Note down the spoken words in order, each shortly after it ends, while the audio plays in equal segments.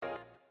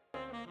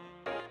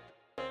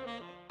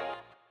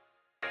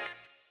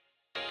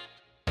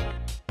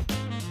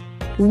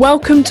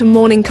Welcome to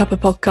Morning Cuppa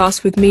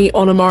podcast with me,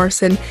 Honor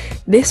Morrison.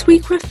 This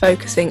week we're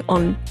focusing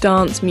on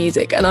dance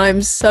music and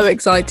I'm so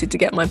excited to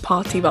get my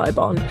party vibe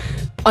on.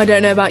 I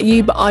don't know about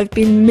you, but I've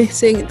been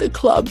missing the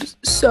clubs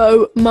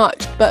so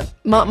much. But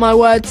mark my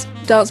words,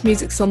 dance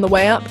music's on the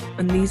way up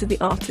and these are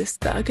the artists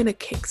that are going to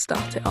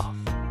kickstart it off.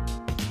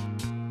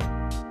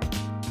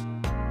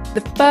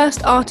 The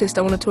first artist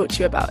I want to talk to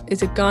you about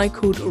is a guy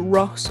called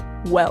Welshy.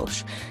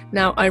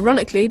 Now,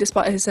 ironically,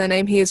 despite his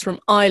surname, he is from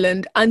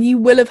Ireland, and you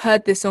will have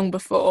heard this song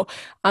before.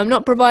 I'm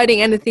not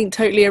providing anything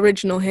totally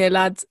original here,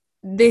 lads.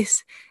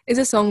 This is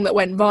a song that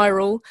went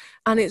viral,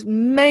 and it's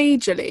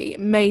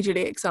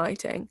majorly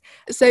exciting.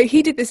 So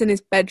he did this in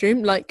his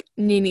bedroom, like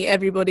nearly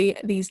everybody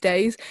these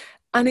days,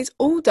 and it's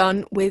all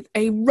done with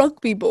a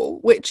rugby ball,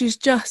 which is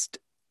just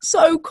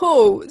so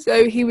cool.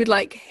 So he would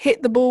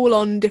hit the ball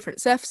on different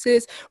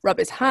surfaces, rub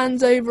his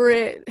hands over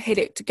it, hit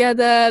it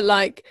together,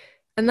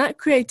 and that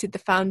created the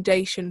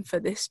foundation for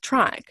this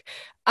track.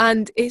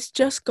 And it's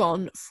just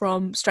gone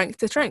from strength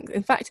to strength.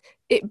 In fact,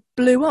 it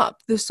blew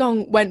up. The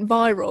song went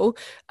viral,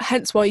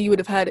 hence why you would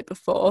have heard it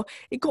before.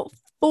 It got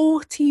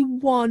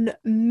 41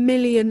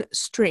 million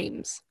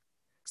streams.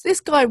 So this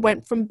guy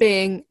went from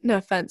being, no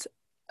offense,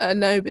 a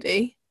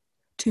nobody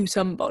to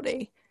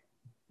somebody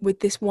with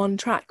this one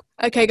track.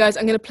 Okay guys,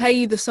 I'm going to play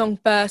you the song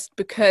first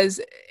because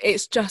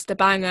it's just a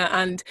banger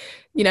and,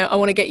 I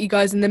want to get you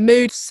guys in the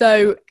mood.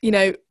 So,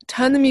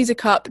 turn the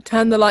music up,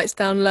 turn the lights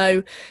down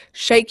low,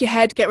 shake your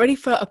head, get ready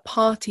for a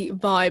party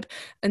vibe.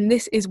 And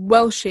this is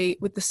Welshy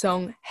with the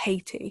song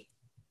Haiti.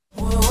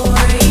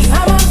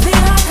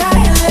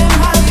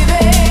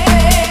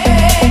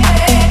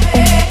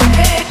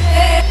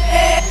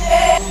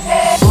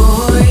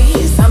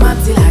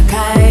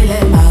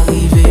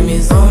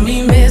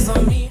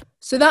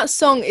 So that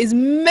song is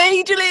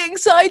majorly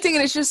exciting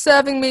and it's just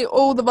serving me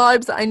all the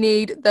vibes that I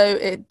need, though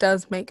it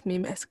does make me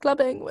miss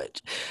clubbing,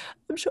 which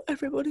I'm sure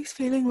everybody's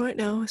feeling right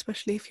now,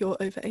 especially if you're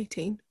over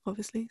 18,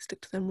 obviously,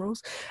 stick to them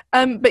rules.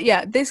 But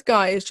yeah, this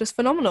guy is just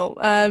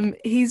phenomenal.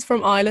 He's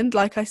from Ireland,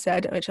 like I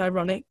said, which is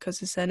ironic because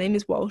his surname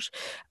is Walsh.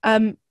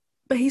 But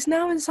he's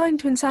now signed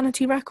to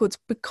Insanity Records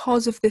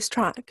because of this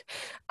track.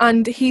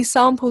 And he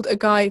sampled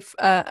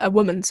a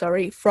woman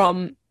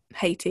from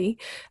Haiti,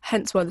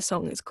 hence why the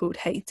song is called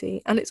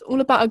Haiti, and it's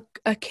all about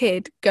a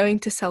kid going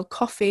to sell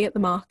coffee at the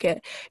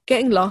market,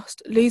 getting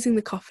lost, losing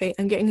the coffee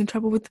and getting in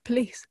trouble with the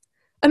police.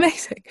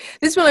 Amazing.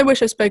 This is when I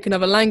wish I spoke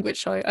another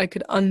language so I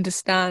could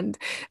understand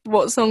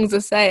what songs are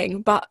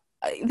saying, but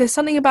there's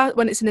something about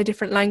when it's in a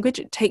different language,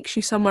 it takes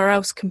you somewhere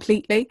else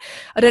completely.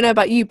 I don't know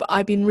about you, but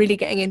I've been really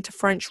getting into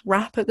French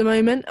rap at the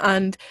moment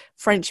and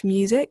French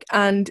music,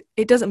 and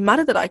it doesn't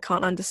matter that I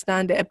can't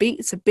understand it. A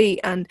beat's a beat,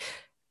 and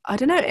I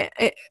don't know,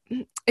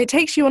 it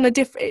takes you on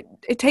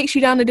it takes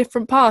you down a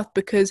different path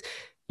because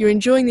you're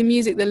enjoying the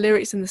music, the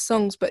lyrics and the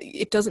songs, but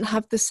it doesn't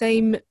have the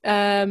same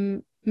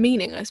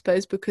meaning, I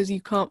suppose, because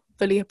you can't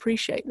fully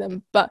appreciate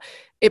them, but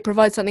it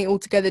provides something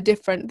altogether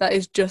different that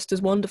is just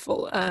as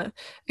wonderful.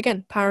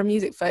 Again, power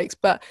music, folks,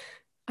 but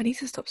I need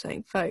to stop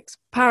saying folks,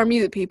 power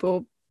music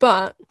people.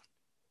 But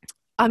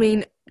I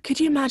mean, could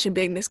you imagine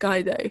being this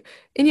guy though,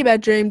 in your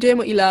bedroom, doing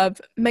what you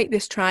love, make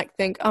this track,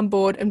 think, I'm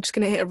bored, I'm just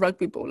going to hit a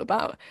rugby ball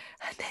about,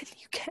 and then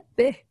you get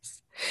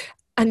this,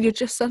 and you're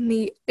just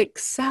suddenly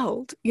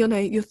excelled,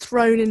 you're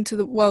thrown into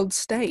the world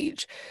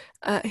stage.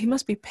 He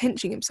must be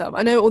pinching himself.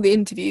 I know all the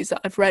interviews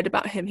that I've read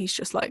about him, he's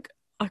just like,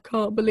 I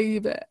can't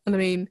believe it. And I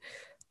mean,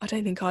 I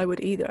don't think I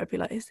would either. I'd be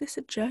like, is this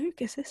a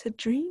joke? Is this a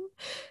dream?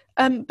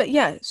 But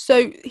yeah,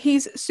 so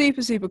he's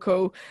super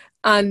cool,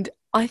 and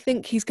I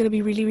think he's going to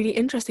be really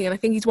interesting, and I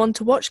think he's one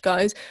to watch,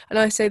 guys. And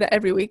I say that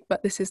every week,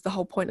 but this is the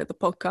whole point of the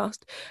podcast.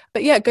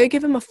 But yeah, go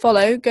give him a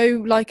follow,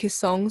 go like his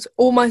songs.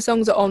 All my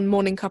songs are on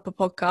Morning Cuppa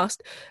podcast,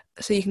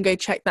 so you can go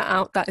check that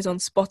out. That is on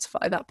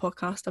Spotify, that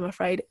podcast. I'm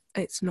afraid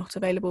it's not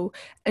available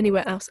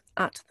anywhere else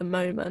at the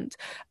moment.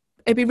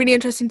 It'd be really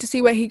interesting to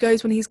see where he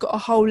goes when he's got a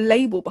whole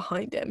label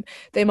behind him.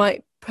 They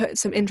might put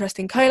some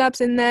interesting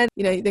collabs in there.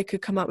 They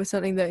could come up with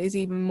something that is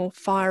even more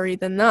fiery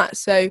than that.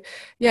 So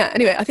yeah,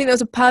 anyway, I think that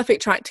was a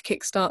perfect track to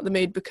kickstart the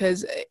mood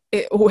because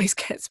it always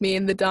gets me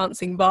in the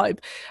dancing vibe.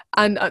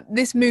 And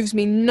this moves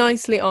me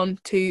nicely on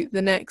to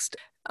the next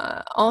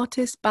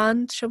artist,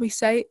 band, shall we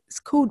say. It's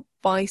called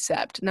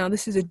Bicep. Now,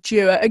 this is a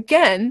duo,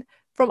 again,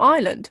 from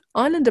Ireland.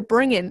 Ireland are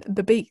bringing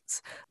the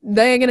beats.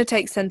 They are going to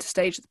take centre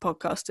stage of the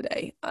podcast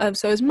today.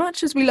 So as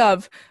much as we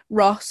love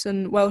Ross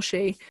and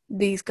Welshy,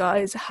 these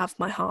guys have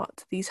my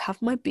heart. These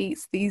have my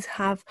beats. These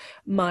have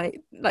my,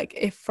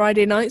 if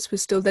Friday nights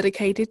was still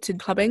dedicated to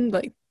clubbing,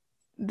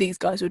 these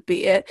guys would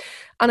be it.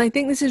 And I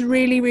think this is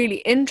really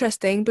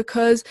interesting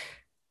because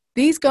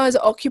these guys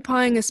are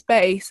occupying a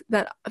space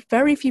that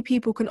very few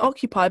people can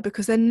occupy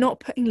because they're not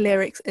putting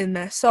lyrics in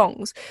their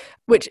songs,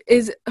 which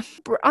is,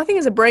 I think,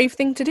 is a brave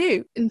thing to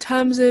do. In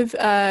terms of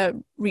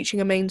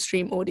reaching a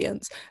mainstream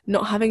audience,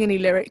 not having any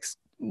lyrics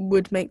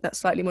would make that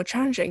slightly more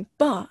challenging,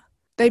 but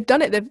they've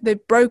done it.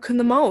 They've broken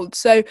the mold.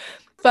 So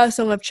first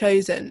song I've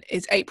chosen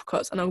is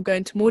Apricots, and I'll go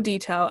into more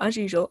detail, as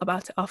usual,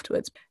 about it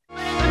afterwards.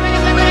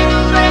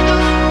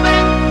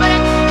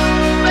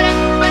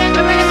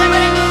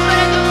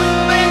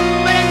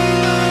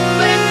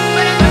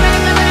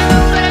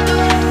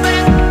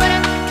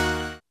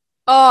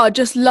 Oh,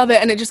 just love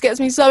it. And it just gets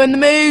me so in the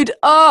mood.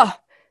 Oh,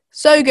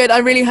 so good. I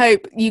really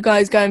hope you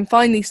guys go and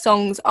find these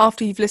songs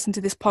after you've listened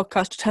to this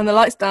podcast, to turn the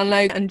lights down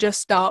low and just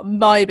start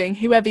vibing.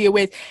 Whoever you're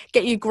with,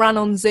 get your gran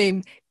on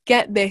Zoom,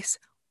 get this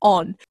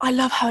on. I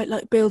love how it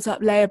like builds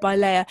up layer by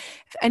layer.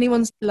 If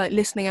anyone's like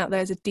listening out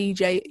there as a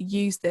DJ,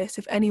 use this.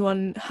 If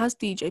anyone has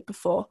DJed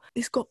before,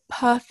 it's got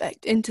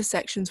perfect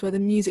intersections where the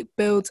music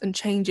builds and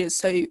changes.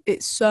 So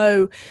it's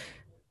so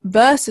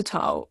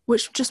versatile,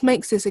 which just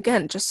makes this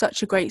again just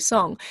such a great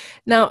song.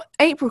 Now,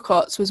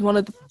 Apricots was one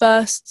of the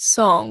first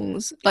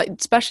songs, like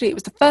especially it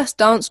was the first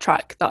dance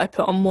track that I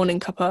put on Morning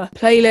Cuppa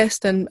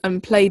playlist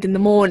and played in the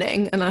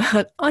morning. And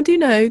I do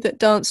know that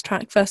dance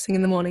track first thing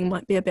in the morning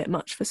might be a bit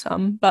much for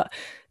some, but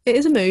it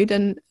is a mood,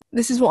 and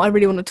this is what I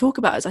really want to talk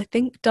about, is I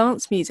think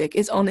dance music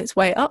is on its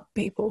way up,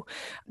 people.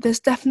 There's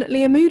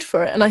definitely a mood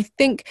for it. And I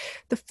think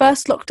the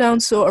first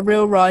lockdown saw a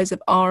real rise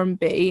of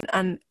R&B,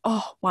 and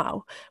oh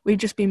wow, we've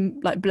just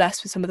been like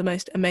blessed with some of the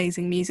most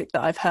amazing music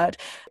that I've heard.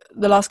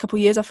 The last couple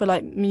of years, I feel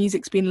like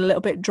music's been a little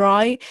bit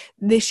dry.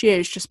 This year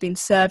has just been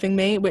serving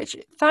me, which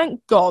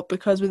thank God,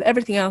 because with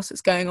everything else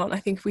that's going on, I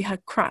think if we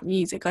had crap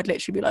music, I'd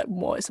literally be like,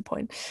 what is the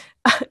point?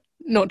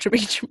 Not to be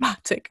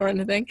dramatic or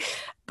anything,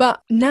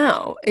 but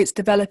now it's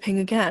developing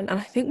again, and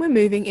I think we're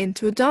moving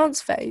into a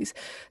dance phase.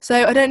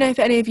 So I don't know if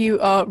any of you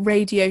are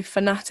radio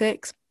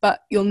fanatics,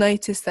 but you'll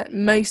notice that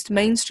most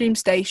mainstream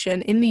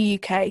station in the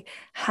UK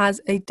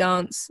has a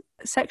dance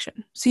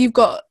section. So you've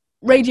got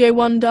Radio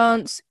 1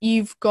 Dance,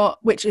 you've got,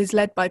 which is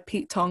led by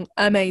Pete Tong,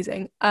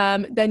 amazing.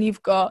 Then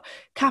you've got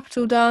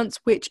Capital Dance,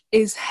 which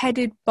is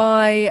headed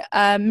by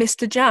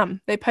Mr.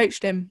 Jam. They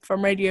poached him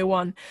from Radio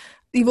 1.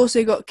 You've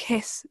also got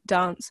Kiss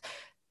Dance.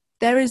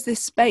 There's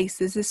this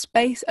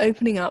space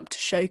opening up to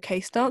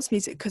showcase dance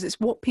music because it's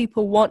what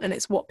people want and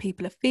it's what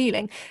people are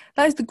feeling.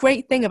 That is the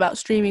great thing about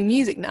streaming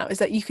music now, is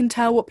that you can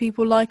tell what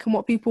people like and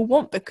what people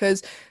want,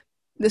 because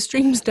the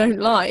streams don't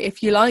lie.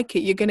 If you like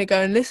it, you're going to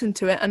go and listen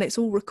to it, and it's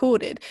all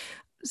recorded.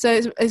 So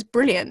it's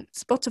brilliant.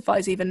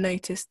 Spotify's even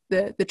noticed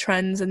the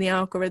trends, and the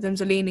algorithms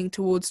are leaning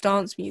towards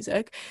dance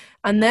music,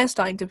 and they're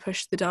starting to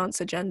push the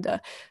dance agenda.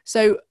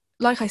 So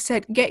like I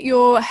said, get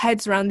your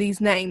heads around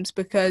these names,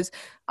 because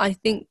I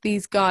think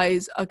these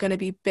guys are going to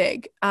be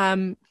big,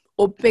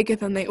 or bigger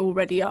than they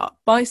already are.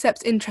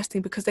 Bicep's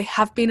interesting because they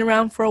have been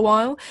around for a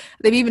while.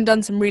 They've even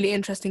done some really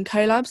interesting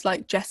collabs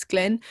like Jess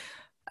Glynn.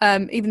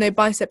 Even though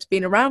Bicep's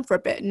been around for a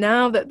bit,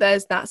 now that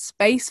there's that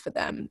space for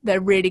them, they're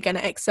really going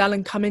to excel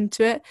and come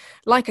into it.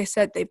 Like I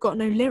said, they've got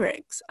no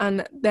lyrics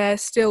and they're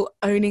still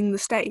owning the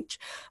stage.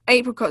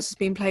 Apricots has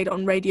been played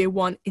on Radio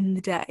 1 in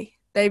the day.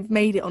 They've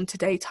made it onto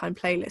daytime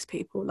playlists,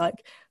 people. Like,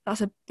 that's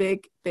a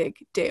big, big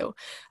deal.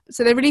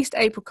 So they released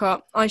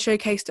Apricot. I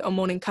showcased it on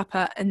Morning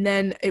Cuppa, and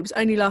then it was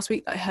only last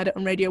week that I heard it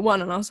on Radio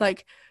 1, and I was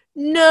like,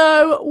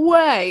 no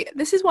way.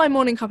 This is why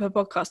Morning Cuppa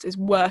podcast is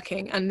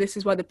working, and this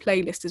is why the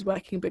playlist is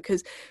working,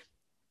 because,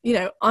 you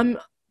know,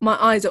 my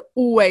eyes are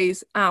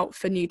always out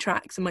for new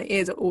tracks, and my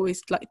ears are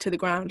always like to the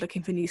ground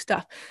looking for new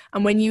stuff.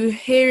 And when you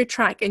hear a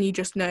track and you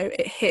just know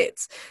it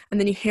hits, and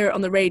then you hear it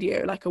on the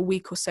radio like a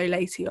week or so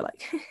later, you're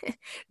like,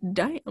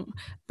 damn.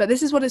 But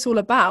this is what it's all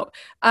about.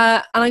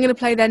 And I'm going to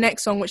play their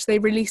next song, which they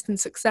released in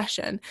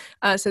succession.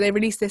 So they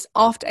released this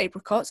after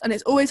Apricots, and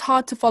it's always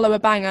hard to follow a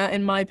banger,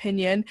 in my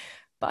opinion,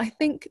 but I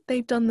think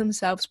they've done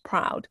themselves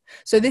proud.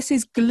 So this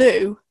is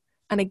Glue,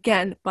 and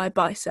again by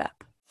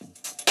Bicep.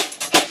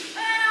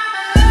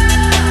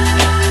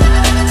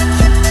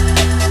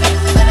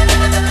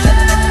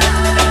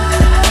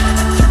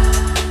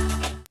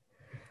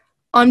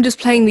 I'm just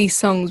playing these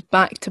songs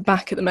back to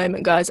back at the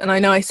moment, guys, and I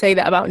know I say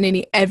that about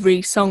nearly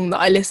every song that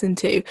I listen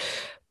to,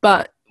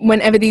 but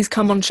whenever these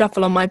come on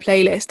shuffle on my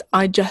playlist,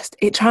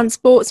 it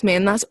transports me,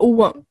 and that's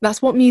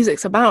what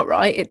music's about,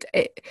 right?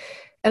 It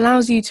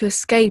allows you to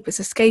escape. It's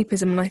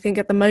escapism, and I think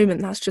at the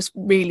moment that's just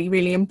really,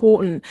 really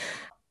important.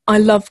 I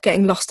love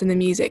getting lost in the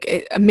music.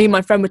 Me and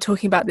my friend were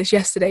talking about this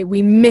yesterday.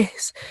 We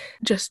miss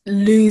just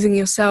losing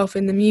yourself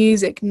in the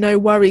music. No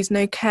worries,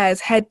 no cares,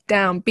 head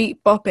down,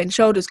 beat bopping,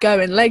 shoulders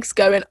going, legs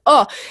going.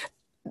 Oh,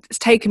 it's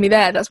taken me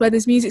there. That's where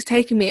this music's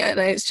taken me. And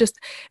it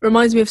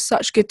reminds me of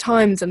such good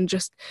times, and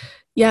just,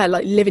 yeah,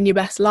 like living your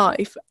best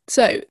life.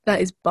 So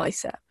that is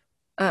Bicep.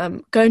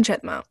 Go and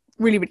check them out.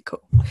 Really, really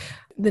cool.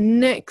 The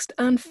next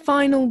and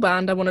final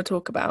band I want to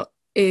talk about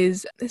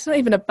it's not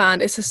even a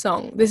band, it's a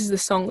song. This is the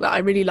song that I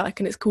really like,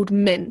 and it's called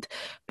Mint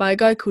by a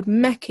guy called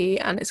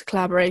Mekii, and it's a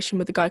collaboration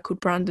with a guy called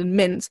Brandon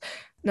Mintz.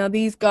 Now,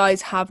 these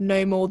guys have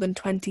no more than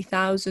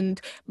 20,000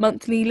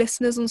 monthly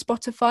listeners on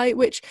Spotify,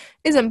 which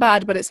isn't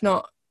bad, but it's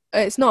not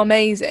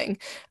amazing.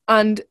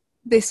 And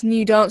this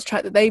new dance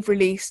track that they've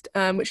released,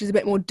 which is a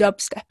bit more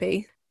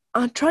dubsteppy,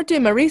 I tried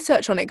doing my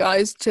research on it,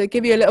 guys, to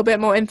give you a little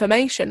bit more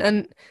information,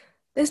 and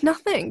there's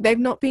nothing. They've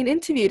not been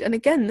interviewed. And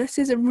again, this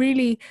is a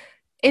really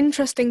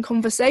interesting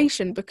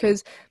conversation,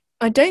 because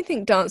I don't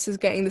think dance is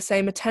getting the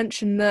same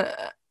attention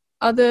that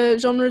other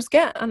genres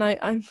get, and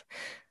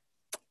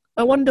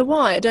I wonder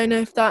why. I don't know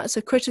if that's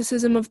a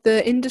criticism of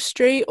the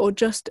industry or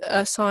just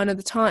a sign of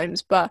the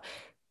times, but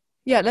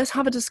yeah, let's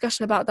have a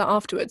discussion about that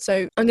afterwards.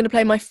 So I'm going to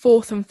play my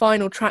fourth and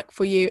final track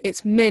for you.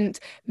 It's Mint,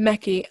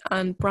 Mekii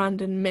and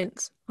Brandon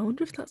Mintz. I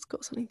wonder if that's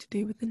got something to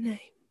do with the name.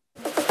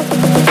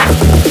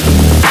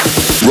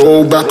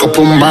 Roll back up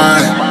on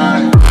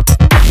mine.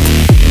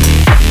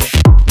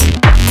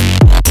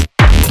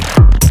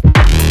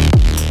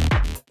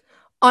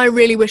 I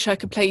really wish I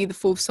could play you the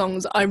full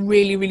songs. I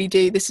really, really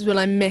do. This is when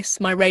I miss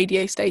my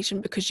radio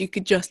station, because you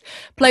could just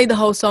play the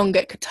whole song,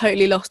 get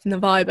totally lost in the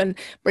vibe and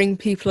bring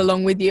people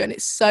along with you. And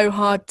it's so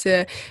hard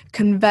to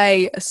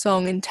convey a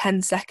song in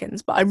 10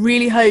 seconds. But I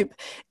really hope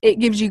it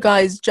gives you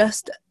guys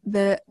just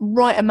the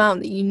right amount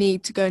that you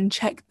need to go and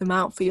check them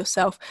out for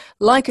yourself.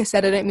 Like I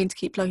said, I don't mean to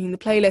keep plugging the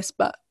playlist,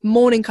 but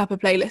Morning Cuppa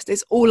playlist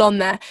is all on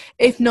there.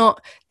 If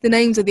not, the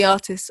names of the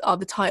artists are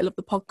the title of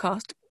the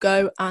podcast.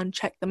 Go and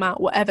check them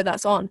out, whatever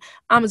that's on.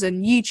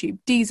 Amazon, YouTube,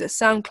 Deezer,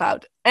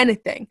 SoundCloud,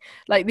 anything.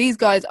 Like, these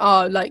guys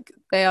are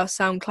they are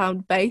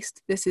SoundCloud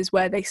based. This is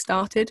where they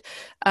started.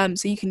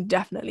 So you can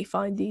definitely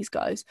find these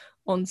guys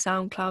on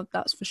SoundCloud,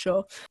 that's for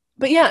sure.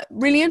 But yeah,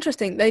 really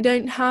interesting. They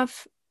don't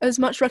have as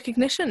much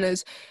recognition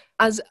as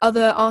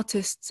other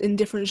artists in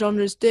different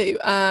genres do.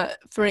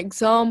 For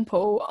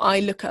example,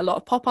 I look at a lot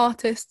of pop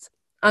artists,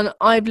 and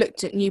I've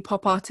looked at new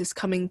pop artists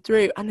coming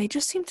through, and they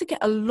just seem to get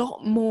a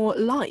lot more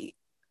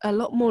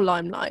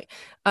limelight,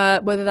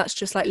 whether that's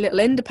just like little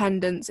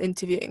independents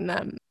interviewing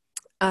them,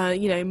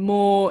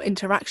 more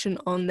interaction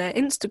on their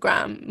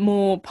Instagram,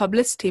 more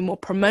publicity, more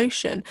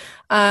promotion.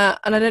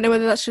 And I don't know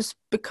whether that's just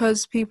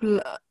because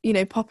people,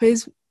 pop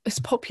is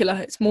popular,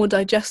 it's more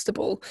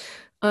digestible.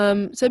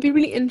 So it'd be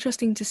really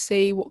interesting to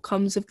see what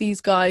comes of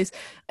these guys.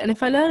 And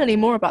if I learn any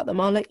more about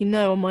them, I'll let you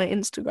know on my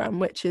Instagram,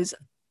 which is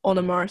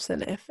Honor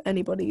Morrison, if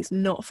anybody's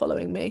not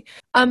following me.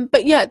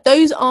 But yeah,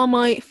 those are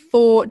my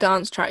 4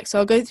 dance tracks. So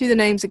I'll go through the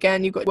names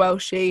again. You've got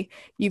Welshy,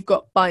 you've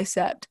got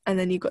Bicep, and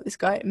then you've got this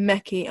guy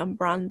Mekii and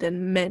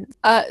Brandon Mint.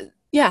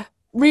 Yeah,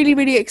 really,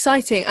 really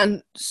exciting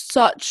and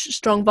such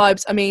strong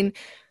vibes. I mean,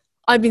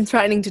 I've been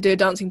threatening to do a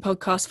dancing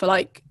podcast for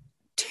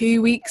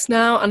 2 weeks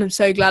now, and I'm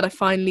so glad I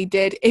finally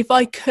did. If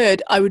I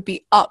could, I would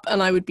be up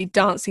and I would be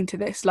dancing to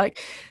this.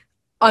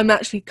 I'm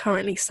actually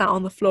currently sat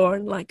on the floor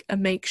in a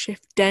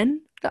makeshift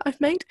den that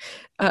I've made.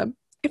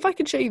 If I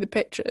could show you the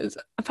pictures,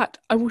 in fact,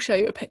 I will show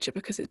you a picture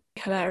because it's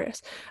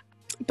hilarious.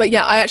 But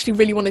yeah, I actually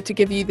really wanted to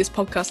give you this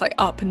podcast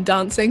up and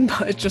dancing,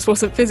 but it just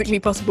wasn't physically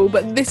possible.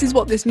 But this is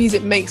what this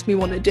music makes me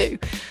want to do.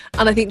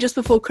 And I think just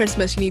before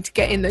Christmas, you need to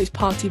get in those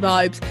party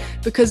vibes,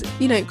 because,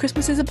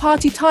 Christmas is a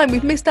party time.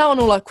 We've missed out on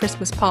all our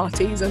Christmas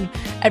parties and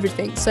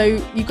everything. So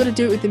you've got to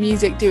do it with the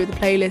music, do it with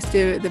the playlist,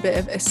 do it with a bit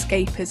of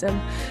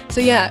escapism. So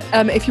yeah,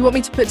 if you want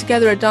me to put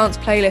together a dance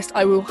playlist,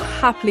 I will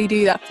happily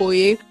do that for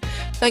you.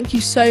 Thank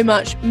you so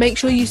much. Make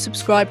sure you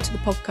subscribe to the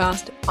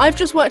podcast. I've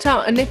just worked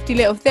out a nifty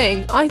little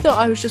thing. I thought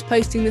I was just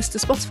posting this to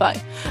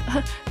Spotify.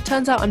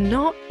 Turns out I'm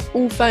not.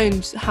 All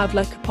phones have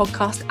a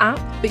podcast app,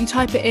 but you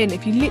type it in.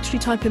 If you literally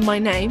type in my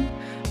name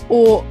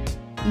or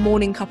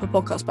Morning Cuppa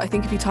podcast, but I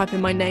think if you type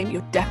in my name,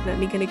 you're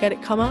definitely going to get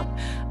it come up.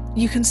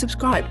 You can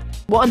subscribe.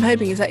 What I'm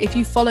hoping is that if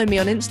you follow me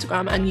on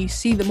Instagram and you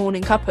see the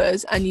Morning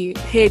Cuppas and you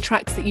hear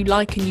tracks that you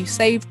like and you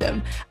save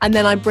them, and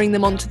then I bring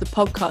them onto the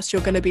podcast,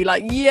 you're going to be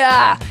like,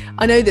 yeah,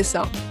 I know this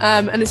song.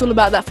 And it's all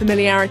about that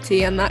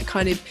familiarity and that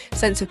kind of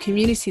sense of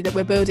community that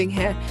we're building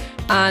here.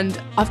 And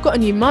I've got a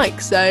new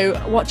mic,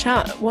 so watch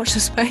out, watch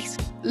the space.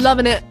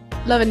 Loving it,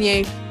 loving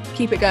you.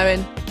 Keep it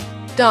going.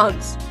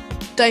 Dance.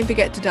 Don't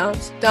forget to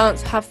dance.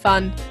 Dance, have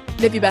fun,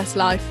 live your best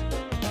life.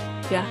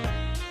 Yeah.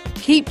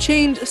 Keep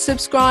tuned,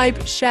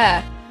 subscribe,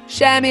 share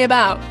me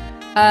about.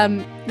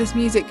 This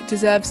music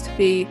deserves to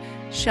be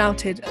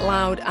shouted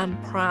loud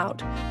and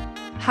proud.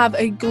 Have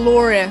a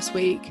glorious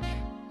week.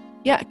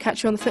 Yeah,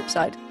 catch you on the flip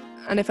side.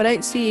 And if I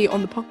don't see you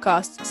on the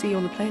podcast, see you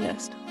on the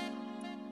playlist.